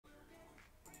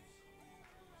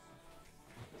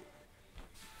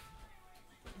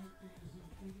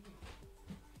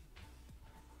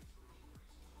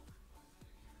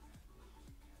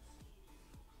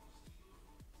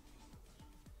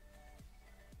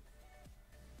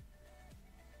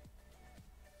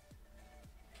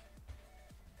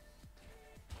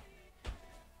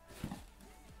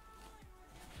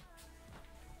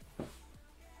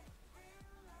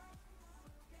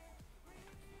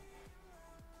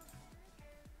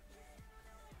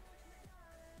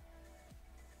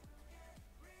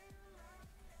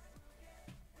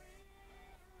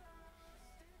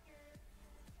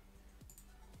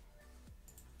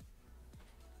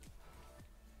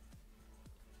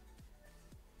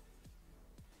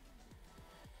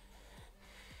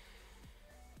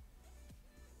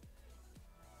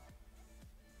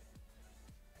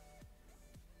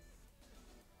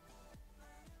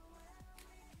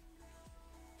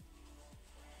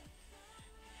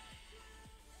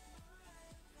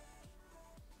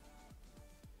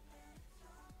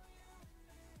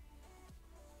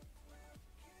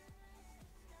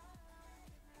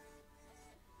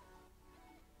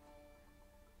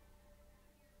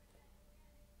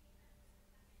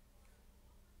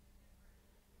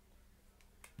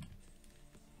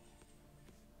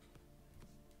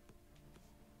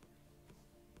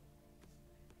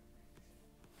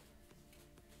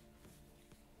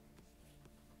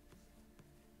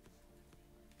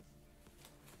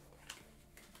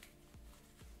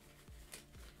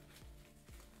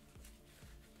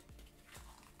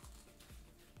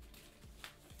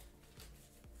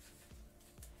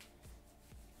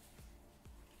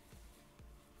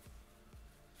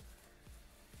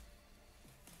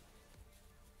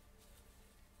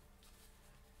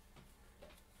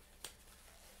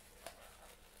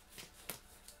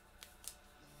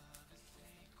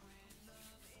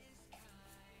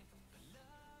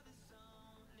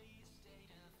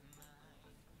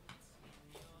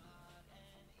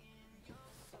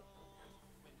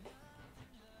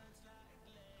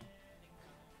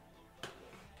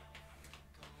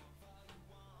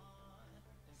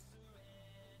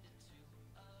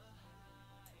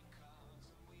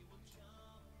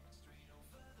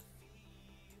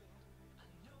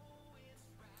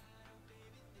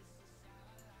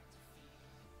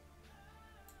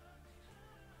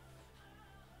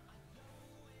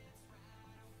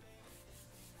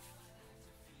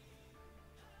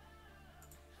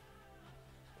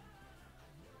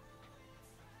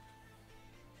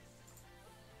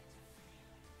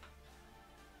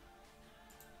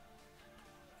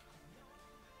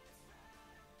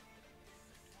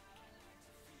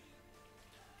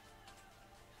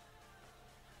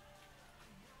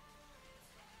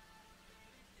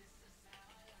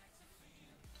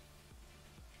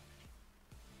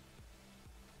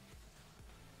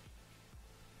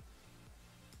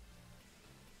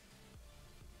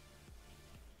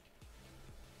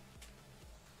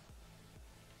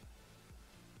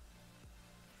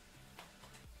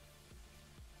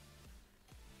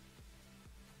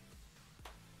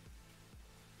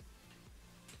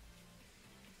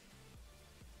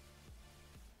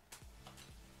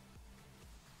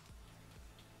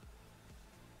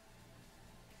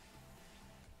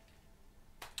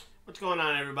What's going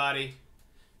on, everybody?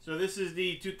 So this is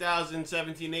the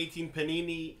 2017-18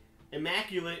 Panini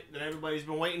Immaculate that everybody's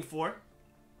been waiting for.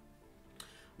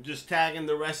 I'm just tagging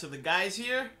the rest of the guys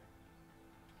here,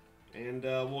 and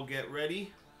we'll get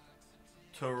ready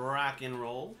to rock and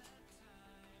roll.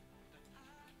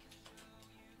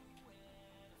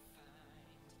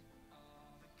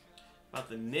 But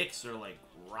the Knicks are like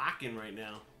rocking right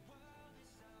now.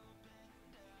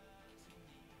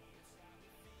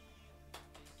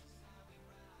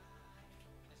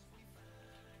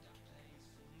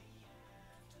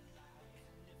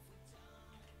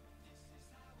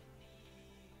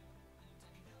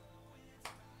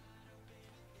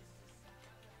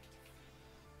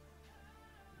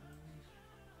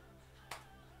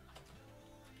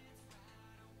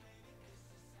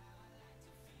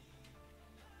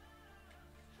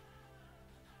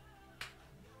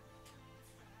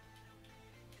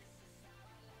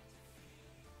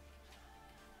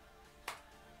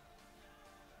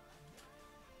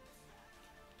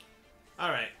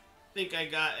 Alright, think I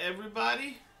got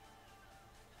everybody.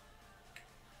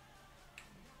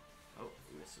 Oh,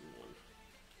 I'm missing one.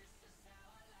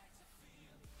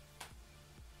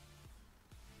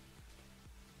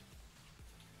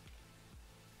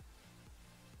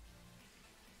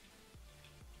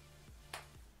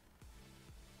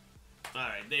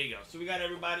 Alright, there you go. So we got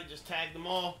everybody, just tagged them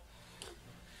all.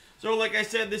 So like I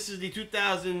said, this is the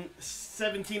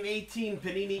 2017-18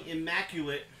 Panini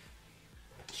Immaculate.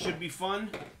 Should be fun.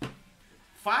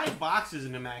 5 boxes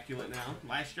in Immaculate now.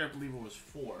 Last year I believe it was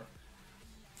 4.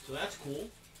 So that's cool.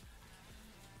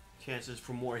 Chances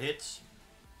for more hits.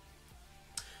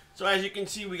 So as you can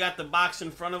see, we got the box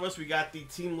in front of us. We got the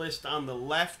team list on the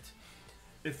left.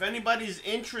 If anybody's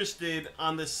interested,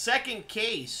 on the second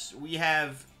case, we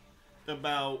have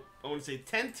about, I want to say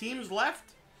 10 teams left.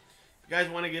 If you guys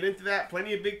want to get into that,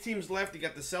 plenty of big teams left. You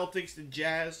got the Celtics, the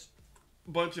Jazz,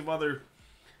 a bunch of other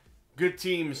good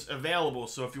teams available.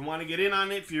 So if you want to get in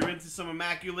on it, if you're into some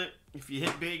Immaculate, if you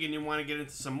hit big and you want to get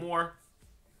into some more,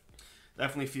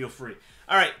 definitely feel free.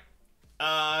 All right,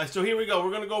 so here we go.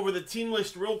 We're going to go over the team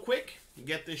list real quick,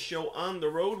 get this show on the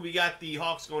road. We got the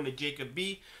Hawks going to Jacob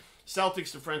B,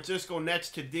 Celtics to Francisco, Nets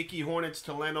to Dickey, Hornets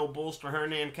to Leno, Bulls to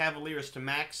Hernan, Cavaliers to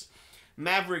Max,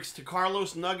 Mavericks to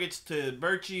Carlos, Nuggets to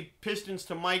Birchie, Pistons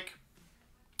to Mike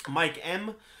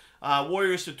M,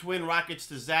 Warriors to Twin, Rockets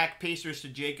to Zach, Pacers to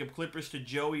Jacob, Clippers to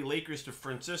Joey, Lakers to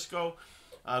Francisco,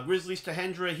 Grizzlies to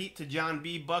Hendra, Heat to John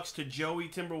B, Bucks to Joey,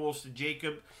 Timberwolves to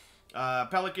Jacob,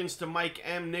 Pelicans to Mike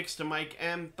M, Knicks to Mike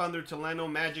M, Thunder to Leno,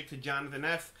 Magic to Jonathan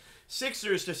F,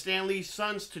 Sixers to Stanley,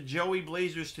 Suns to Joey,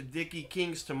 Blazers to Dickey,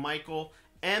 Kings to Michael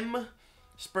M,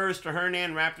 Spurs to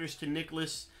Hernan, Raptors to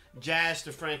Nicholas, Jazz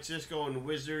to Francisco, and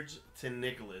Wizards to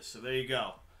Nicholas. So there you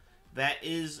go. That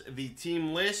is the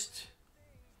team list.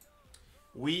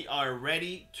 We are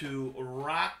ready to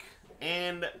rock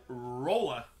and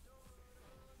roll.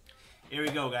 Here we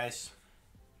go, guys.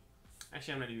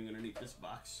 Actually, I'm not even going to need this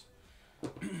box.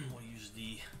 We'll use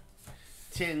the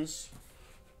tins.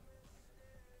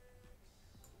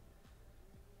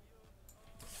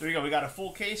 There we go. We got a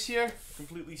full case here,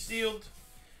 completely sealed.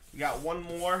 We got one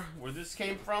more where this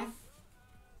came from.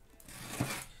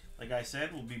 Like I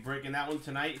said, we'll be breaking that one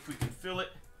tonight if we can fill it.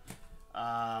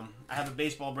 I have a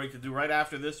baseball break to do right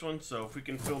after this one, so if we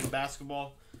can fill the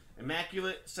basketball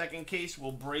Immaculate second case,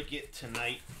 we'll break it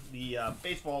tonight. The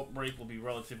baseball break will be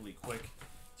relatively quick.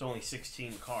 It's only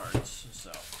 16 cards,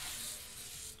 so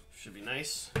should be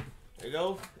nice. There you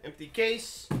go, empty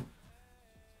case.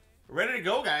 We're ready to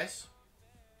go, guys.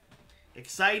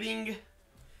 Exciting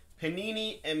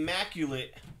Panini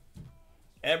Immaculate,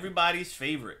 everybody's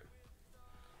favorite.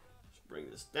 Let's bring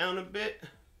this down a bit.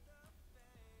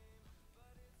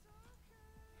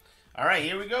 All right,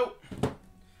 here we go.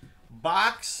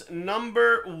 Box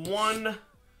number 1.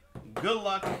 Good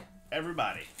luck,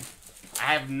 everybody.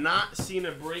 I have not seen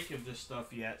a break of this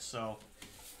stuff yet, so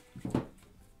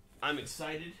I'm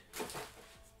excited to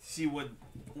see what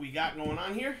we got going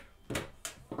on here.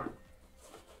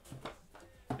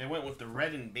 They went with the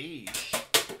red and beige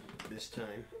this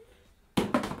time.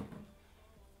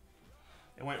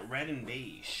 They went red and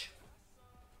beige.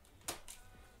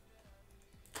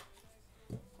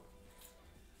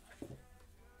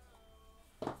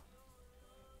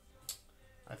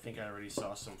 I think I already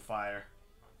saw some fire.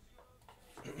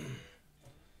 I think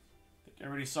I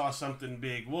already saw something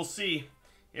big. We'll see.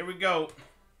 Here we go.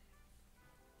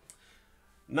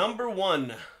 Number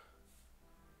 1.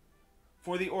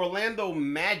 For the Orlando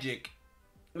Magic,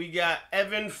 we got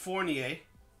Evan Fournier.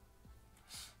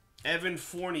 Evan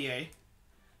Fournier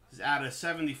is out of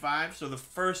 75. So the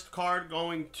first card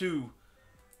going to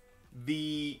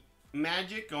the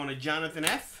Magic going to Jonathan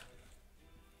F.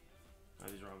 Oh,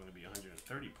 these are all going to be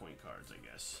 130 point cards, I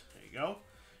guess. There you go.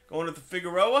 Going to the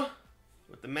Figueroa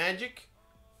with the Magic.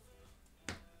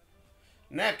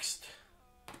 Next,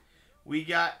 we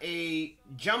got a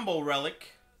Jumbo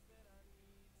Relic.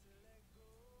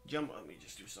 Let me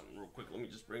just do something real quick. Let me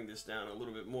just bring this down a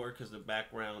little bit more because the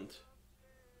background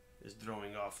is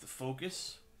throwing off the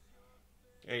focus.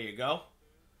 There you go.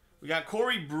 We got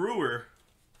Corey Brewer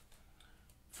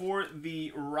for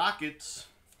the Rockets.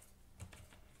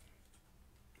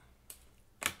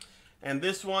 And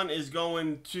this one is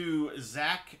going to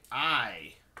Zach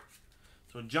I.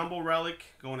 So Jumbo Relic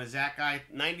going to Zach I.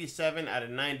 97 out of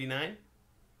 99.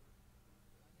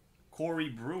 Corey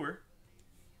Brewer.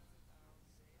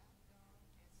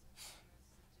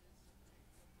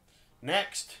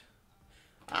 Next.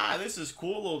 This is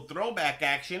cool. Little throwback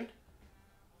action.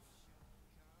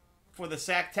 For the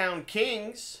Sacktown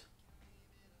Kings.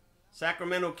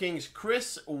 Sacramento Kings,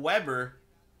 Chris Webber.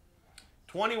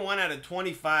 21 out of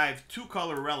 25.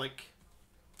 Two-color relic.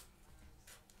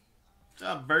 What's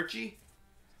up, Birchie?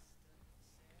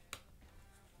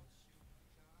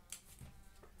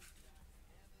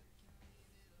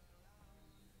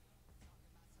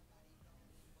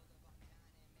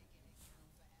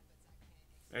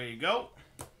 There you go.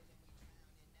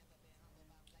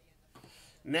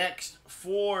 Next,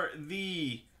 for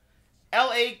the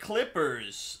LA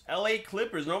Clippers. LA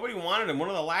Clippers, nobody wanted him. One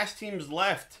of the last teams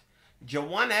left.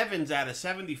 Jawan Evans out of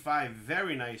 75.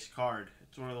 Very nice card.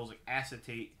 It's one of those like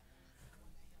acetate.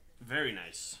 Very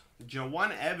nice.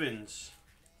 Jawan Evans.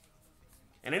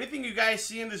 And anything you guys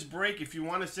see in this break, if you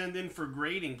want to send in for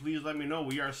grading, please let me know.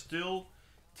 We are still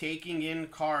taking in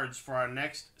cards for our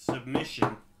next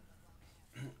submission,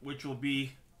 which will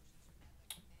be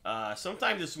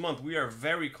sometime this month. We are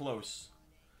very close.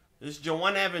 This is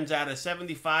Jawan Evans out of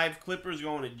 75. Clippers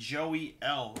going to Joey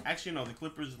L. Actually, no, the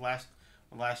Clippers last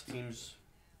teams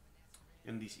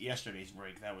in yesterday's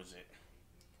break. That was it.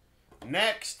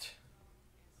 Next,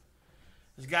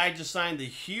 this guy just signed a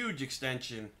huge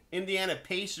extension. Indiana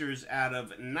Pacers out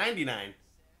of 99.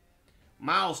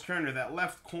 Miles Turner. That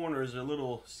left corner is a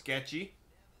little sketchy.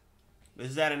 This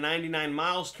is out of 99.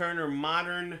 Miles Turner,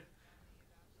 modern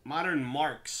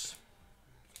marks.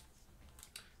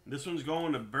 This one's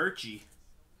going to Birchie.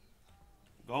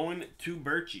 Going to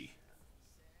Birchie.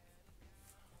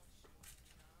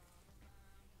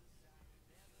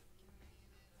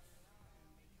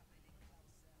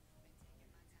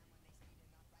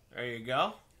 There you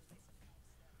go.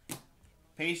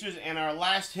 Pacers, and our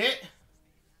last hit.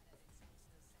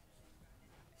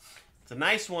 It's a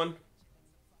nice one.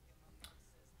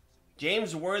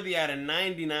 James Worthy out of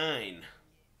 99.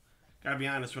 Gotta be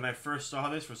honest, when I first saw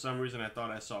this, for some reason I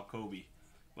thought I saw Kobe.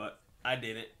 But I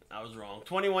didn't. I was wrong.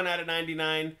 21 out of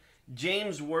 99.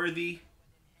 James Worthy.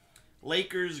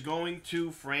 Lakers going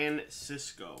to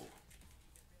Francisco.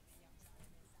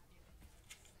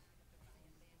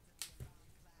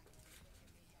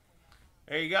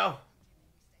 There you go.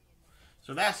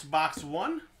 So that's box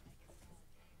one.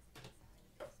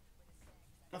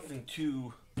 Nothing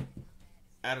too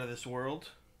out of this world.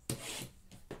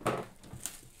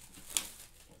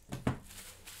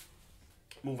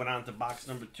 Moving on to box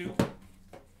number two.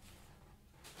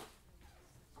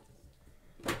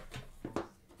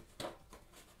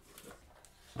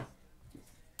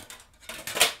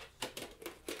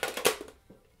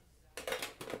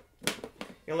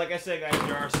 And like I said,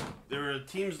 guys, there are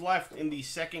teams left in the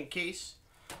second case.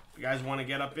 If you guys want to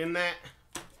get up in that,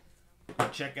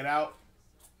 check it out.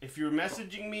 If you're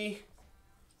messaging me,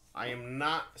 I am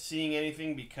not seeing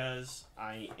anything because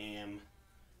I am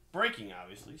breaking,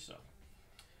 obviously. So,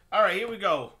 all right, here we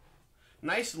go.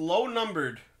 Nice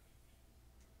low-numbered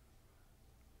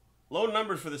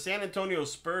for the San Antonio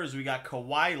Spurs. We got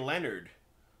Kawhi Leonard,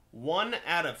 1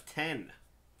 out of 10.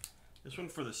 This one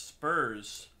for the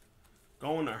Spurs,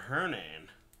 going to Hernan.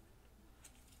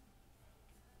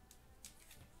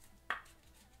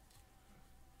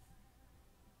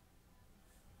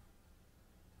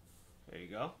 There you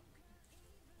go.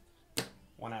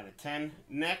 1 out of 10.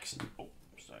 Next, oh,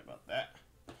 sorry about that.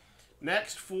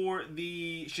 Next for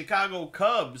the Chicago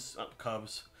Cubs.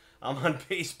 I'm on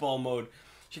baseball mode.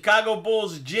 Chicago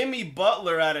Bulls, Jimmy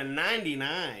Butler out of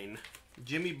 99.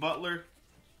 Jimmy Butler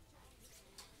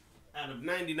out of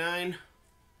 99.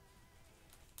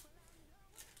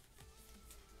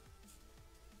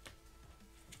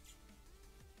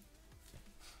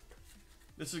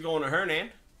 This is going to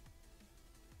Hernan.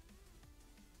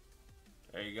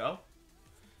 There you go.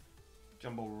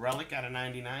 Jumbo Relic out of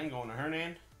 99 going to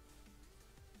Hernan.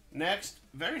 Next,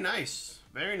 very nice.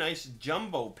 Very nice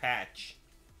jumbo patch.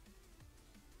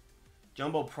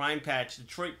 Jumbo Prime Patch,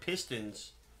 Detroit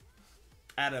Pistons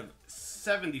out of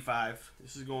 75.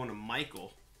 This is going to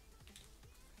Michael.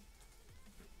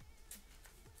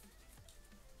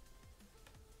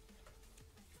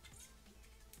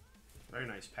 Very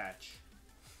nice patch.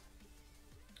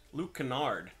 Luke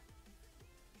Kennard.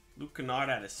 Luke Kennard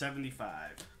out of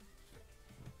 75.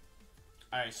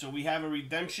 Alright, so we have a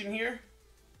redemption here.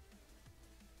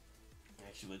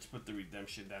 Actually, let's put the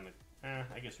redemption down.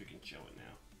 I guess we can show it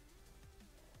now.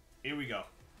 Here we go.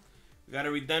 We got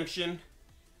a redemption.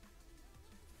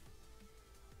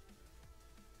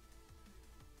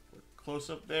 Close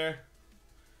up there.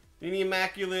 Panini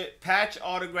Immaculate patch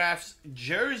autographs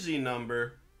jersey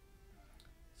number.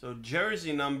 So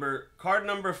jersey number, card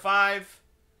number 5.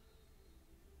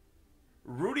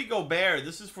 Rudy Gobert.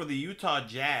 This is for the Utah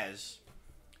Jazz.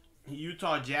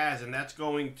 Utah Jazz, and that's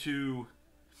going to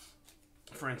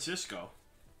Francisco.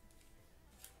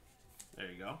 There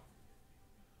you go.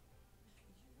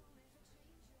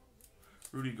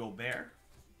 Rudy Gobert.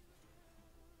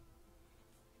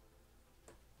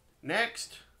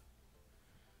 Next.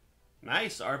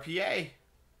 Nice, RPA.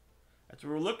 That's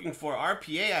what we're looking for.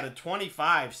 RPA out of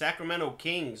 25. Sacramento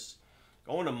Kings.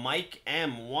 Going to Mike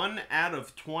M. 1 out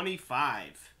of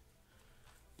 25.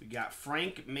 We got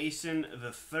Frank Mason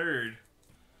III.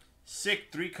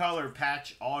 Sick 3-color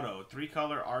patch auto.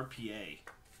 3-color RPA.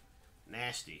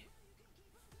 Nasty.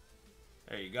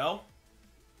 There you go.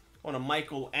 Going to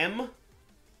Michael M.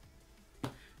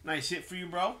 Nice hit for you,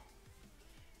 bro.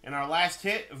 And our last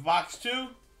hit of box 2.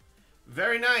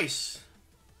 Very nice.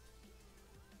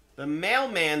 The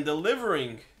mailman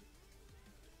delivering.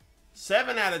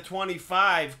 7 out of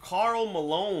 25. Karl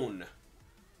Malone.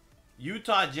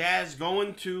 Utah Jazz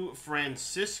going to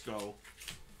Francisco.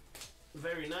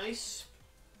 Very nice.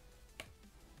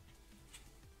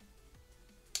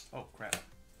 Oh, crap.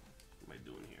 What am I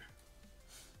doing here?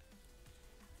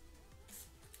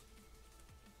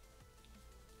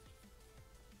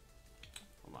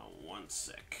 Hold on one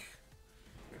sec.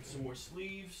 Grab some more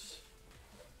sleeves.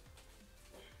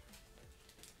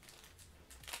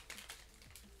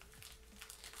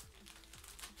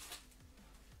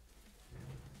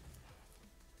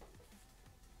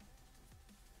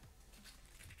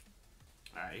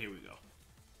 All right, here we go.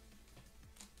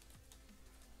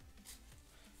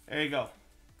 There you go.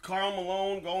 Karl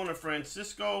Malone going to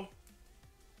Francisco.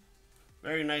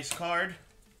 Very nice card.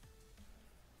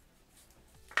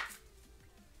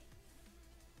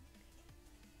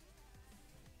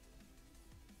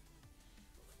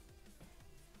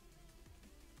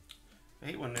 I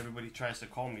hate when everybody tries to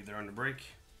call me during the break.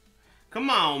 Come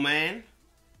on, man.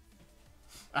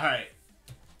 All right.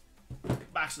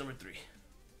 Box number 3.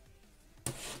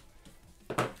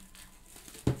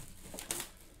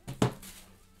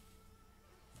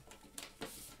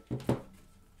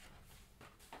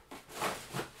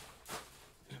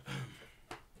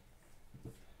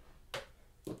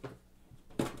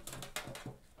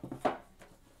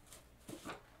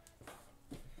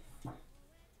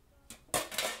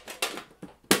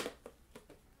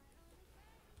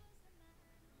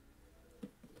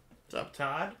 What's up,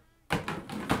 Todd? If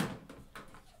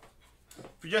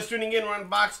you're just tuning in, we're on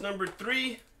box number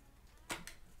 3.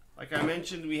 Like I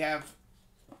mentioned, we have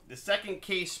the second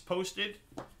case posted.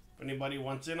 If anybody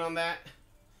wants in on that.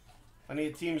 Plenty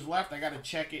of teams left. I got to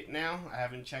check it now. I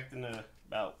haven't checked in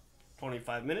about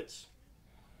 25 minutes.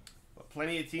 But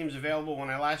plenty of teams available when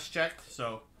I last checked.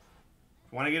 So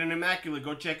if you want to get an Immaculate,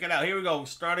 go check it out. Here we go.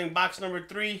 Starting box number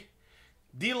 3.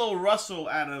 D'Lo Russell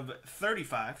out of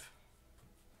 35.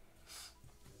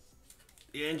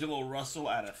 D'Angelo Russell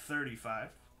out of 35.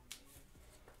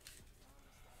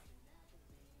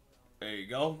 There you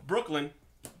go. Brooklyn.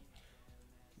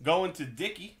 Going to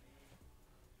Dickey.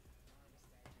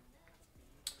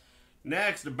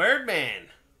 Next, the Birdman.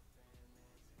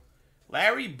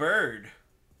 Larry Bird.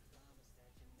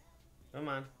 Come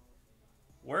on.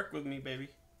 Work with me, baby.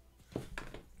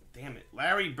 Damn it.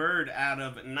 Larry Bird out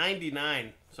of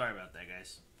 99. Sorry about that,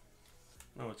 guys.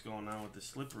 I don't know what's going on with the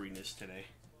slipperiness today.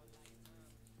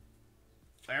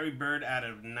 Larry Bird out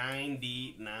of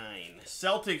 99.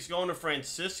 Celtics going to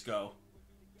Francisco.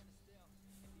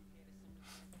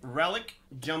 Relic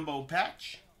Jumbo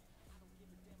Patch.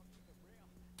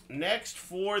 Next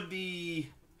for the...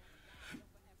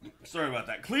 Sorry about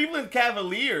that. Cleveland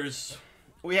Cavaliers.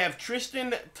 We have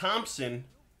Tristan Thompson.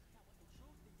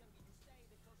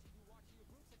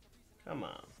 Come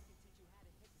on.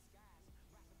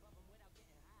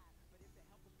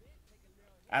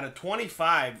 Out of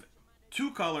 25...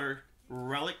 2-color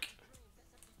relic.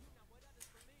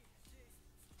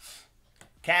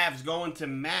 Cavs going to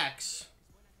Max.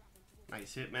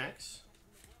 Nice hit, Max.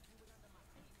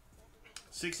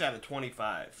 6 out of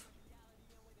 25.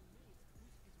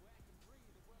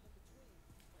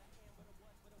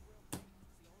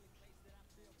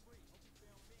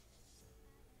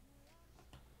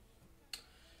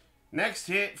 Next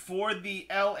hit for the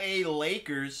LA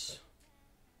Lakers.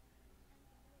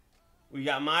 We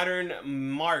got Modern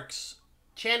Marks.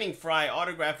 Channing Frye,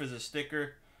 autograph is a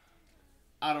sticker.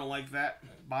 I don't like that.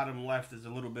 Bottom left is a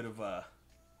little bit of a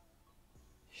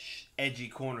edgy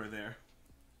corner there.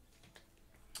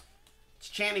 It's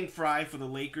Channing Frye for the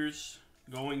Lakers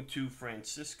going to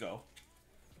Francisco.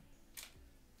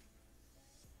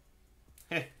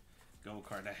 Go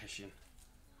Kardashian.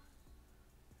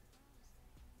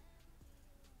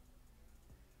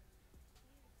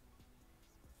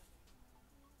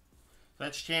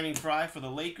 That's Channing Frye for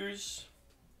the Lakers.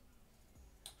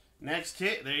 Next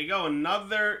hit, there you go,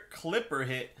 another Clipper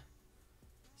hit.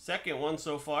 Second one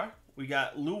so far. We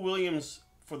got Lou Williams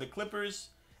for the Clippers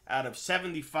out of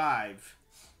 75.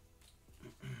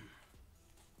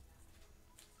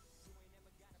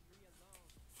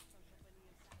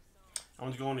 That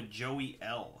one's going to Joey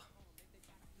L.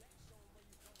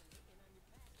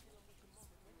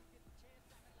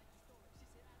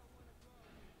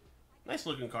 Nice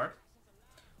looking card.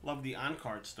 Love the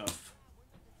on-card stuff.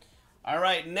 All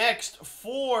right, next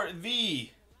for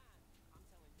the...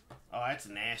 Oh, that's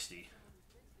nasty.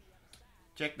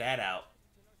 Check that out.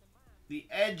 The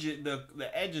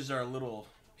edges are a little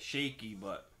shaky,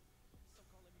 but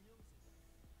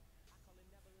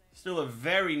still a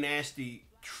very nasty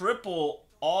triple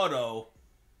auto.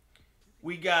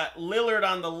 We got Lillard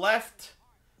on the left,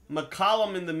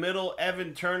 McCollum in the middle,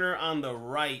 Evan Turner on the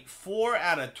right. 4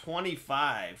 out of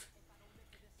 25.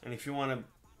 And if you want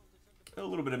to, a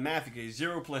little bit of math, okay,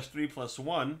 0 plus 3 plus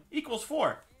 1 equals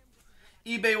 4.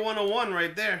 eBay 101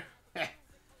 right there.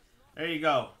 There you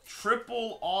go.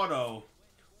 Triple auto.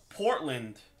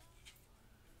 Portland.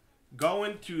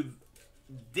 Going to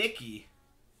Dickey.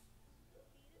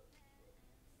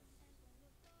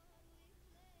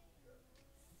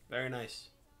 Very nice.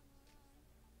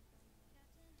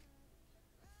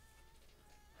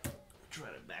 Try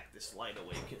to back this light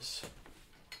away because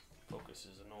focus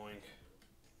is annoying.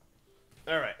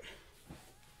 All right.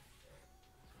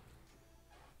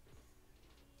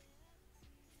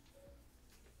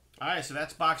 All right, so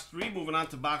that's box 3. Moving on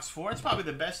to box 4. It's probably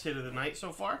the best hit of the night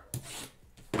so far.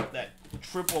 That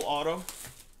triple auto.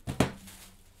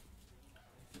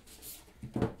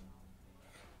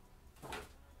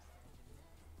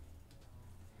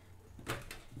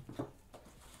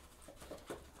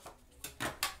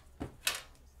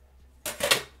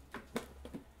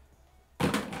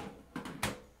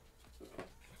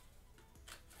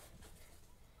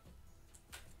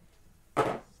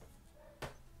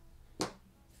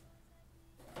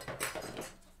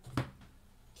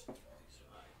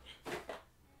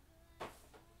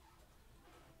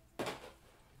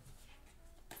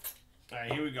 All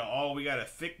right, here we go. Oh, we got a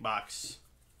thick box.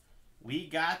 We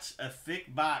got a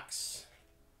thick box.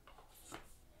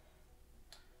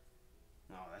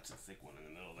 Oh, that's a thick one in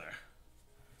the middle there.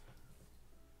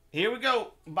 Here we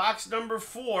go. Box number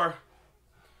 4.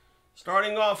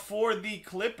 Starting off for the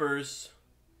Clippers.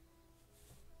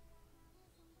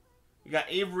 We got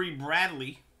Avery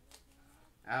Bradley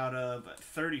out of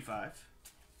 35.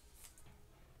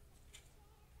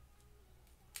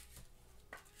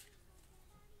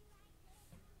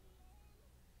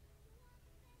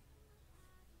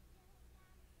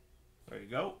 There you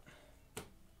go.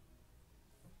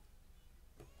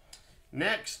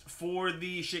 Next, for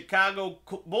the Chicago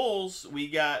Bulls, we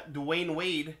got Dwayne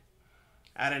Wade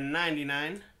out of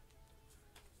 99.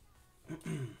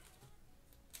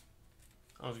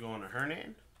 I was going to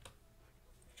Hernan.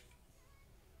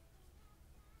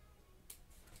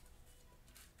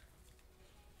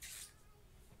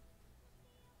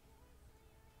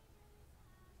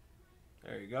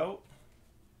 There you go.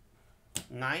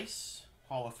 Nice.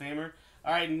 Hall of Famer.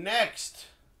 All right, next.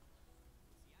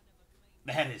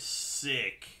 That is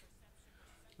sick.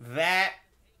 That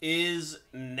is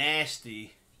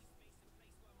nasty.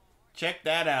 Check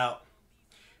that out.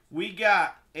 We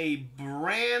got a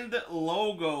brand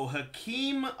logo,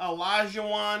 Hakeem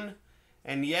Olajuwon,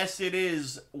 and yes, it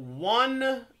is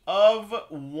 1 of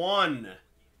 1.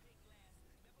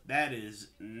 That is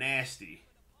nasty.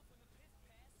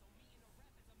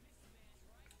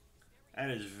 That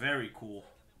is very cool.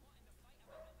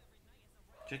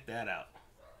 Check that out.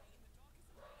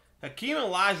 Hakeem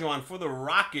Olajuwon for the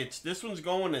Rockets. This one's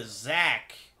going to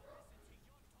Zach.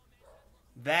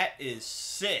 That is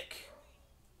sick.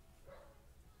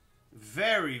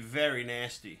 Very, very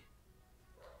nasty.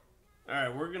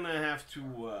 Alright, we're going to have to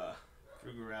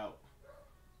figure out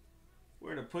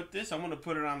where to put this. I'm going to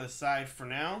put it on the side for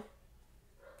now.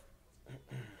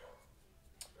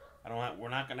 We're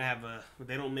not going to have a...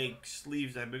 They don't make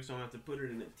sleeves that big, so I don't have to put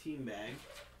it in a team bag.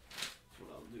 That's what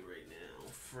I'll do right now.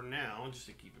 For now, just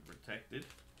to keep it protected.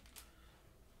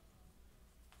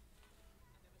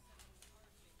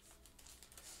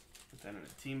 Put that in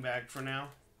a team bag for now.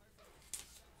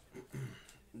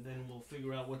 And then we'll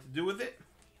figure out what to do with it.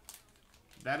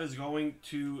 That is going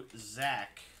to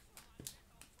Zach.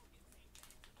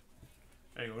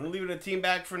 There you go. We're going to leave it in a team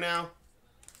bag for now.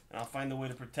 And I'll find a way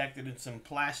to protect it in some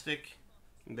plastic.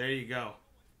 And there you go.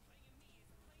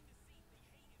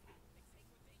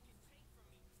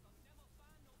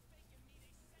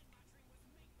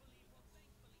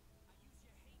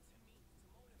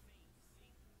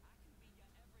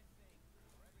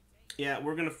 Yeah,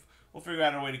 we'll figure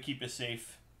out a way to keep it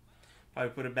safe.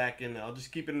 Probably put it back in. I'll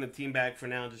just keep it in the team bag for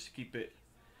now, just to keep it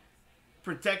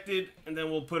protected, and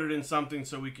then we'll put it in something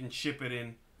so we can ship it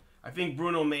in. I think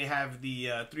Bruno may have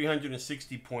the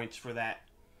 360 points for that,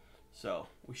 so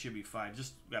we should be fine.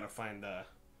 Just gotta find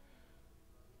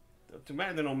too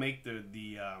bad they don't make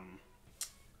the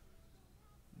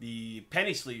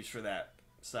penny sleeves for that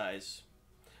size.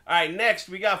 All right, next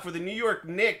we got for the New York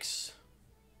Knicks.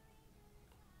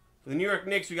 For the New York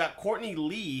Knicks, we got Courtney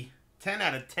Lee, 10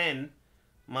 out of 10,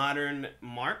 modern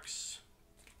marks.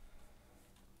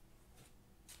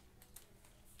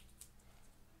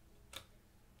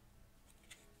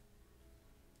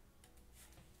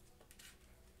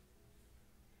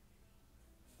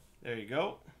 There you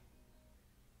go.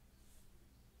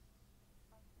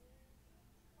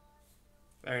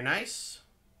 Very nice.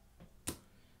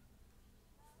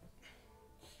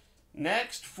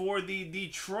 Next, for the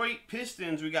Detroit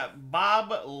Pistons, we got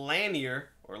Bob Lanier,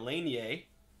 or Lanier.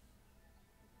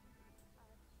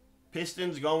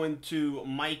 Pistons going to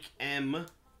Mike M.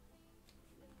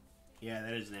 Yeah,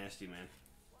 that is nasty, man.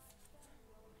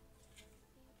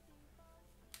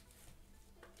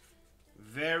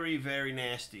 Very, very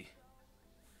nasty.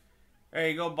 There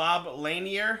you go, Bob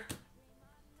Lanier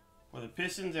for the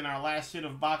Pistons in our last hit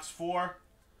of box 4.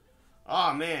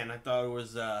 Oh man, I thought it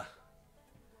was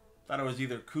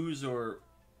either Kuz or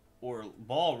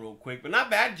Ball real quick, but not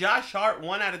bad. Josh Hart,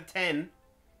 1 out of 10.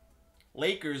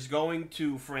 Lakers going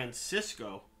to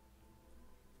Francisco.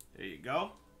 There you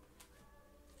go.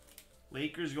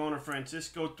 Lakers going to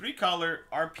Francisco. 3-color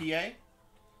RPA.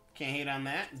 Can't hate on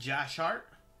that. Josh Hart.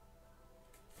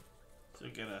 So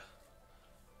get a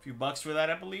few bucks for that,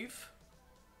 I believe.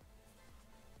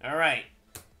 All right.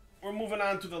 We're moving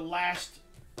on to the last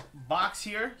box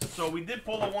here. So we did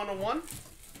pull a 101.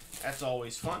 That's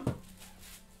always fun.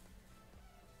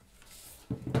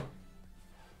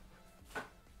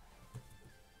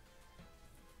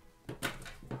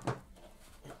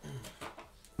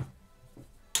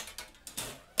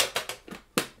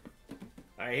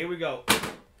 All right, here we go.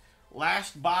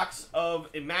 Last box of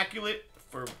Immaculate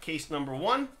for case number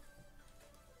 1.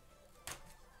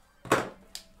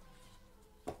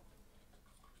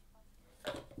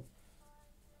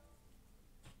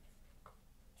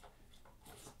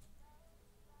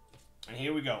 And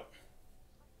here we go.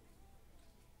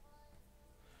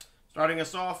 Starting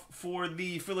us off for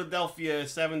the Philadelphia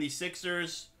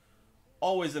 76ers.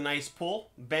 Always a nice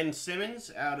pull. Ben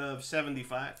Simmons out of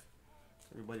 75.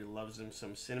 Everybody loves him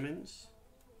some Simmons.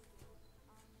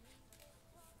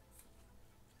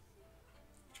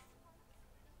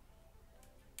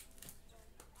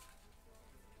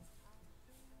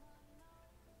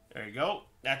 There you go.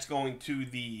 That's going to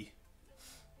the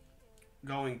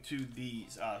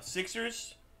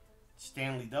Sixers.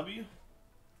 Stanley W.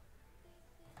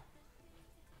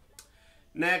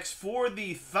 Next for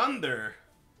the Thunder.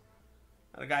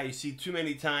 Not a guy you see too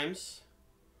many times.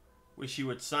 Wish he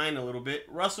would sign a little bit.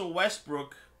 Russell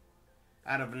Westbrook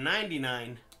out of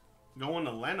 99. Going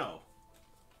to Leno.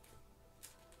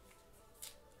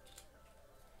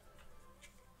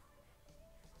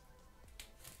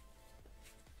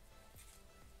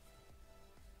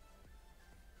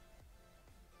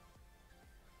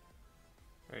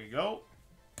 There you go.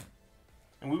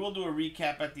 And we will do a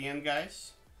recap at the end,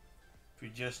 guys, if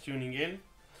you're just tuning in.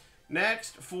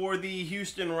 Next, for the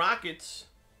Houston Rockets,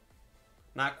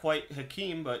 not quite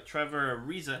Hakeem, but Trevor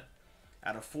Ariza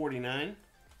out of 49.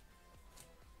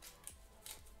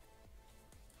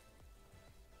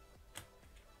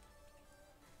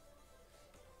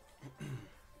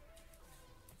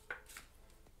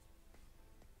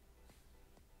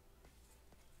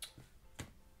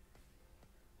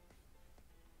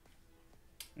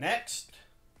 Next,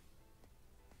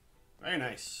 very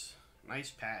nice. Nice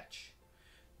patch.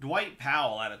 Dwight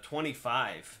Powell out of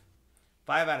 25.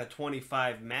 5 out of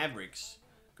 25 Mavericks.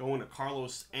 Going to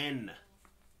Carlos N.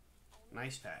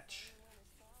 Nice patch.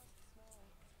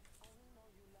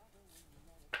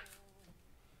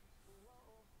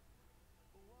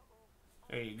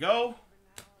 There you go.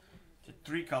 It's a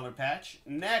 3-color patch.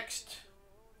 Next.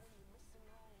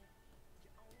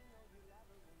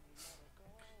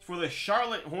 For the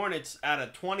Charlotte Hornets out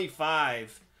of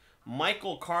 25,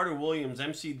 Michael Carter-Williams,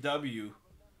 MCW.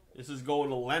 This is going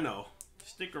to Leno.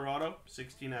 Sticker auto,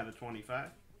 16 out of 25.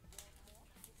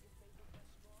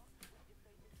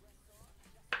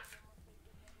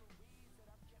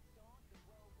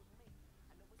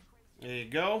 There you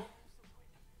go.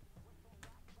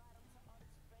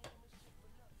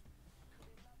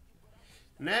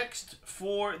 Next,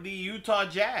 for the Utah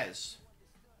Jazz.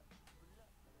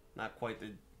 Not quite the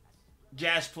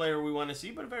Jazz player we want to see,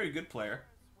 but a very good player.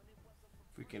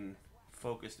 If we can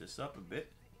focus this up a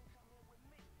bit.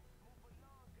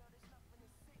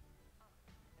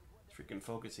 Freaking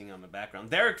focusing on the background.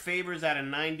 Derek Favors out of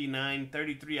 99.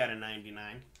 33 out of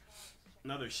 99.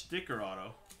 Another sticker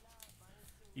auto.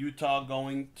 Utah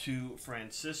going to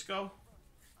Francisco.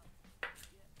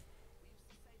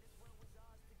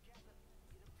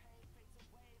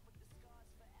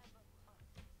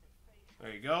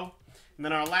 There you go. And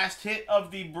then our last hit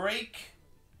of the break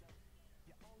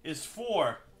is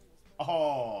for,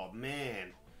 oh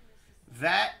man,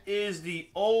 that is the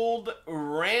old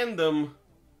random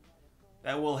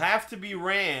that will have to be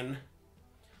ran.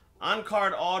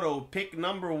 On-card auto, pick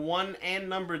number 1 and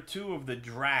number 2 of the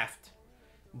draft.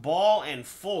 Ball and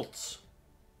Fultz.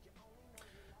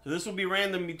 So this will be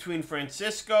random between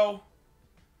Francisco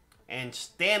and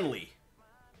Stanley.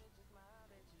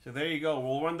 So there you go.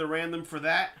 We'll run the random for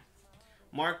that.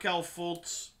 Markelle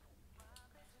Fultz.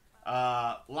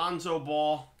 Lonzo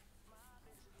Ball.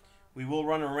 We will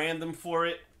run a random for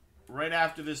it right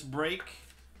after this break.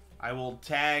 I will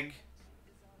tag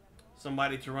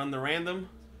somebody to run the random.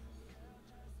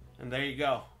 And there you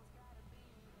go.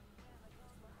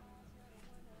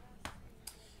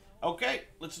 Okay,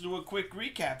 let's do a quick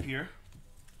recap here.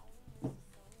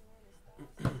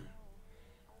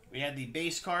 We had the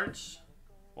base cards.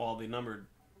 Well, the numbered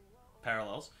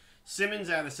parallels. Simmons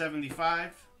out of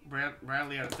 75.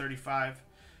 Bradley out of 35.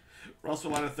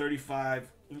 Russell out of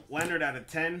 35. Leonard out of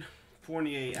 10.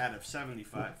 Fournier out of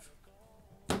 75.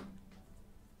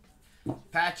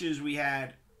 Patches, we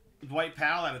had Dwight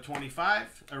Powell out of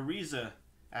 25. Ariza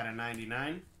out of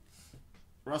 99.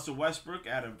 Russell Westbrook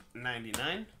out of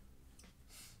 99.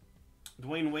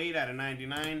 Dwayne Wade out of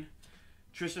 99.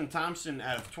 Tristan Thompson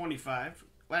out of 25.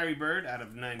 Larry Bird out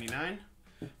of 99.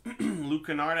 Luke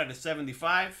Kennard out of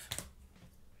 75.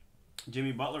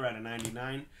 Jimmy Butler out of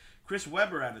 99. Chris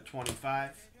Webber out of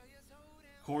 25.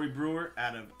 Corey Brewer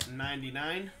out of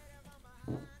 99.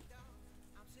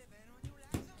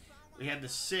 We had the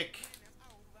sick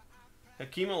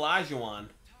Hakeem Olajuwon.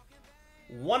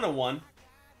 101.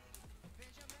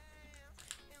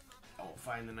 I'll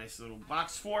find the nice little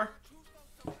box for.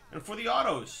 And for the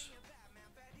autos,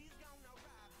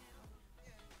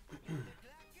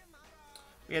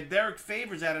 we had Derek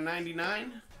Favors out of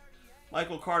 99.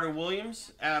 Michael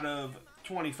Carter-Williams out of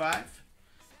 25.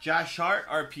 Josh Hart,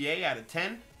 RPA, out of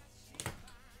 10.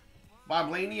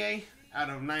 Bob Lanier out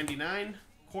of 99.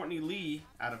 Courtney Lee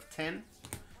out of 10.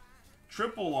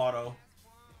 Triple auto,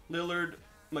 Lillard,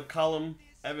 McCollum,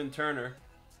 Evan Turner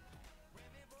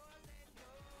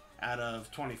out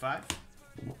of 25.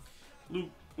 Lou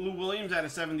Williams out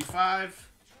of 75.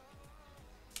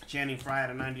 Channing Frye out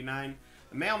of 99.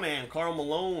 The mailman, Karl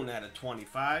Malone out of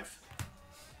 25.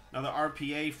 Another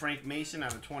RPA, Frank Mason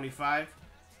out of 25.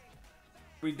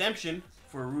 Redemption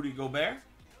for Rudy Gobert.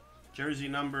 Jersey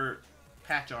number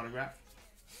patch autograph.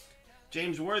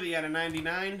 James Worthy out of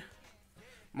 99.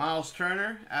 Miles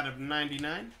Turner out of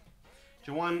 99.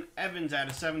 Jawan Evans out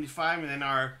of 75. And then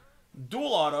our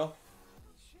dual auto,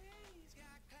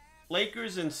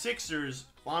 Lakers and Sixers,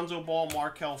 Lonzo Ball,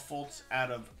 Markelle Fultz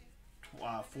out of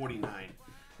 49,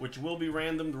 which will be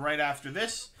randomed right after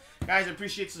this. Guys, I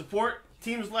appreciate the support.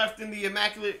 Teams left in the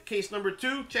Immaculate case number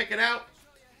 2. Check it out.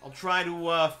 I'll try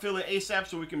to fill it ASAP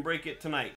so we can break it tonight.